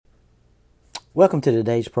Welcome to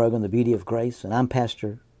today's program, The Beauty of Grace, and I'm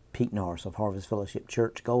Pastor Pete Norris of Harvest Fellowship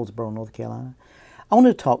Church, Goldsboro, North Carolina. I want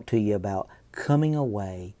to talk to you about coming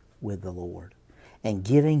away with the Lord and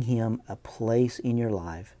giving Him a place in your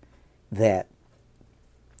life that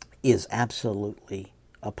is absolutely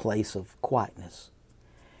a place of quietness.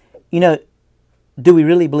 You know, do we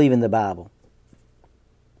really believe in the Bible?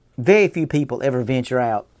 Very few people ever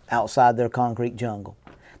venture outside their concrete jungle.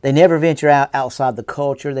 They never venture out outside the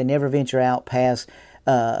culture. They never venture out past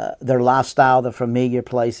their lifestyle, the familiar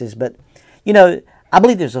places. But, you know, I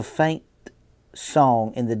believe there's a faint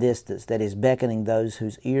song in the distance that is beckoning those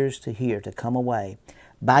whose ears to hear to come away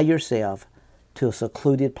by yourself to a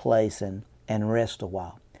secluded place and rest a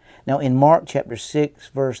while. Now, in Mark chapter 6,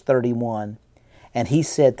 verse 31, and He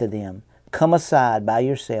said to them, "Come aside by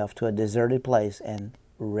yourself to a deserted place and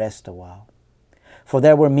rest a while. For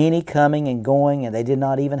there were many coming and going, and they did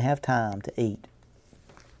not even have time to eat."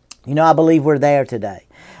 You know, I believe we're there today.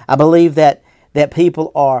 I believe that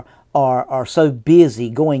people are so busy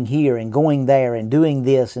going here and going there and doing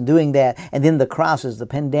this and doing that. And then the crisis, the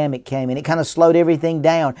pandemic came, and it kind of slowed everything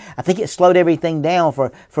down. I think it slowed everything down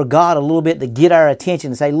for God a little bit to get our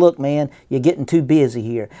attention and say, look, man, you're getting too busy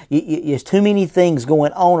here. There's too many things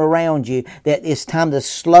going on around you that it's time to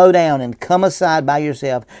slow down and come aside by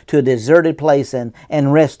yourself to a deserted place and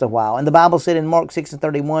rest a while. And the Bible said in Mark 6 and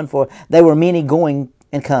 31, for there were many going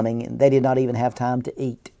and coming, and they did not even have time to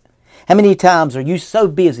eat. How many times are you so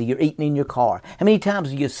busy you're eating in your car? How many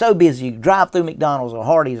times are you so busy you drive through McDonald's or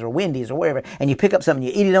Hardee's or Wendy's or wherever and you pick up something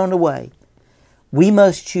and you eat it on the way? We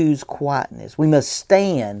must choose quietness. We must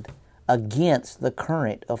stand against the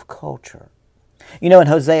current of culture. You know, in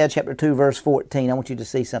Hosea chapter 2 verse 14, I want you to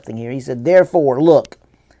see something here. He said, "Therefore, look,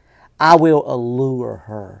 I will allure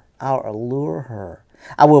her. I'll allure her.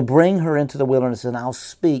 I will bring her into the wilderness and I'll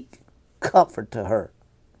speak comfort to her."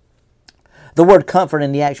 The word comfort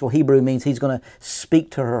in the actual Hebrew means He's going to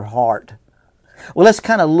speak to her heart. Well, let's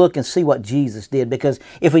kind of look and see what Jesus did, because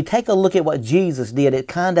if we take a look at what Jesus did, it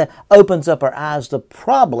kind of opens up our eyes to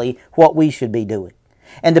probably what we should be doing.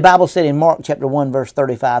 And the Bible said in Mark chapter 1 verse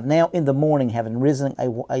 35, "Now in the morning, having risen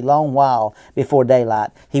a long while before daylight,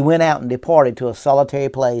 He went out and departed to a solitary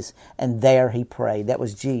place, and there He prayed." That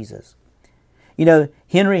was Jesus. You know,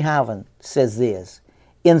 Henry Howland says this,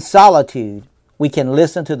 "In solitude, we can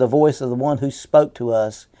listen to the voice of the one who spoke to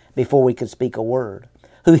us before we could speak a word,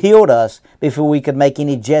 who healed us before we could make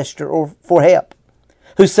any gesture or for help,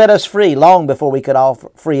 who set us free long before we could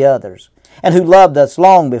free others, and who loved us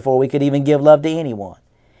long before we could even give love to anyone.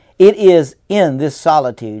 It is in this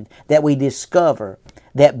solitude that we discover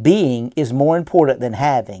that being is more important than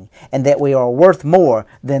having, and that we are worth more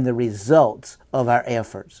than the results of our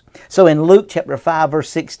efforts." So in Luke chapter 5 verse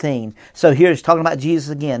 16, so here it's talking about Jesus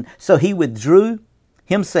again. "So He withdrew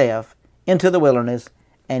Himself into the wilderness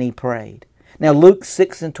and He prayed." Now Luke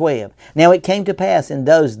 6 and 12. "Now it came to pass in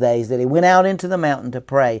those days that He went out into the mountain to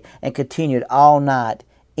pray and continued all night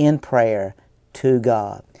in prayer to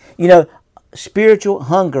God." You know, spiritual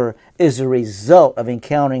hunger is a result of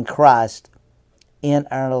encountering Christ in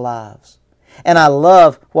our lives. And I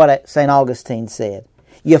love what St. Augustine said.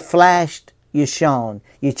 "You flashed, you shone,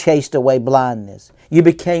 you chased away blindness. You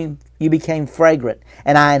became fragrant,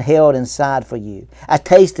 and I inhaled and sighed for you. I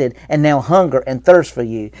tasted and now hunger and thirst for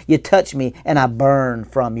you. You touched me, and I burn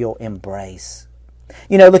from your embrace."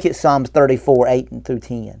 You know, look at Psalms 34, 8 through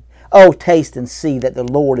 10. "Oh, taste and see that the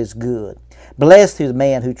Lord is good. Blessed is the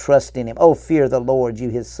man who trusts in Him. Oh, fear the Lord, you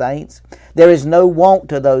His saints. There is no want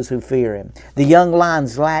to those who fear Him. The young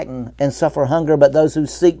lions lack and suffer hunger, but those who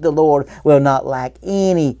seek the Lord will not lack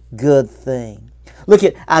any good thing." Look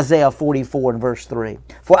at Isaiah 44 and verse 3.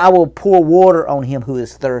 "For I will pour water on him who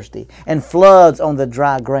is thirsty, and floods on the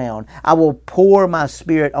dry ground. I will pour my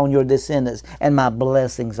Spirit on your descendants, and my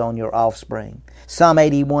blessings on your offspring." Psalm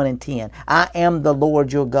 81 and 10. "I am the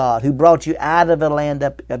Lord your God, who brought you out of the land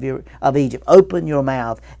of Egypt. Open your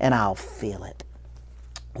mouth, and I'll fill it."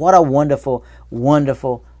 What a wonderful,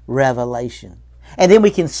 wonderful revelation. And then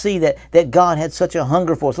we can see that God had such a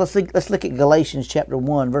hunger for us. Let's look at Galatians chapter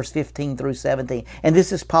 1, verse 15 through 17. And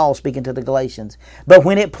this is Paul speaking to the Galatians. "But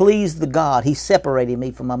when it pleased the God, He separated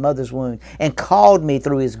me from my mother's womb and called me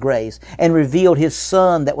through His grace and revealed His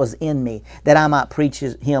Son that was in me, that I might preach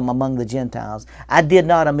Him among the Gentiles. I did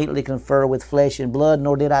not immediately confer with flesh and blood,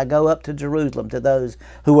 nor did I go up to Jerusalem to those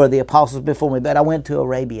who were the apostles before me, but I went to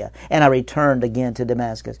Arabia, and I returned again to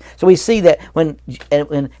Damascus." So we see that when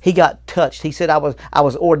He got touched, He said, I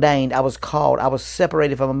was ordained, I was called, I was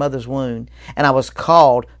separated from a mother's womb, and I was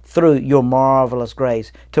called through your marvelous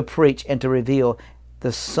grace to preach and to reveal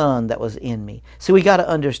the Son that was in me. See, we got to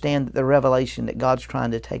understand that the revelation that God's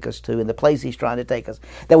trying to take us to and the place He's trying to take us,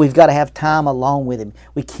 that we've got to have time alone with Him.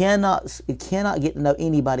 We cannot get to know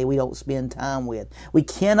anybody we don't spend time with. We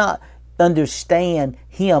cannot understand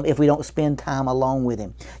Him if we don't spend time alone with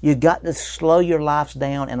Him. You've got to slow your lives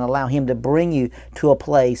down and allow Him to bring you to a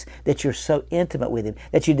place that you're so intimate with Him,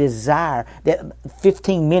 that you desire, that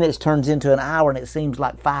 15 minutes turns into an hour and it seems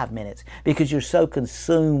like 5 minutes because you're so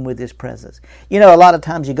consumed with His presence. You know, a lot of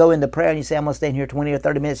times you go into prayer and you say, I'm going to stay in here 20 or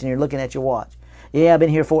 30 minutes, and you're looking at your watch. Yeah, I've been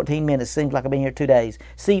here 14 minutes. Seems like I've been here 2 days.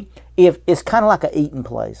 See, if it's kind of like an eating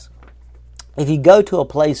place. If you go to a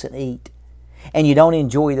place and eat, and you don't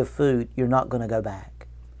enjoy the food, you're not going to go back.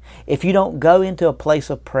 If you don't go into a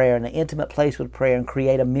place of prayer, an intimate place with prayer, and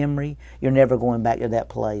create a memory, you're never going back to that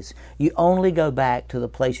place. You only go back to the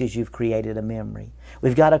places you've created a memory.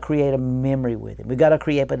 We've got to create a memory with Him. We've got to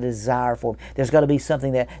create a desire for Him. There's got to be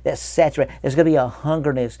something that's saturated. There's got to be a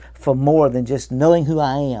hungerness for more than just knowing who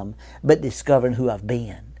I am, but discovering who I've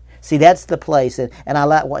been. See, that's the place. And I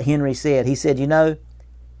like what Henry said. He said, you know,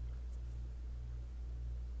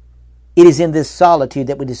 it is in this solitude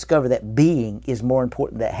that we discover that being is more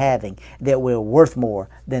important than having, that we're worth more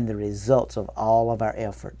than the results of all of our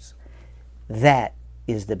efforts. That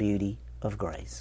is the beauty of grace.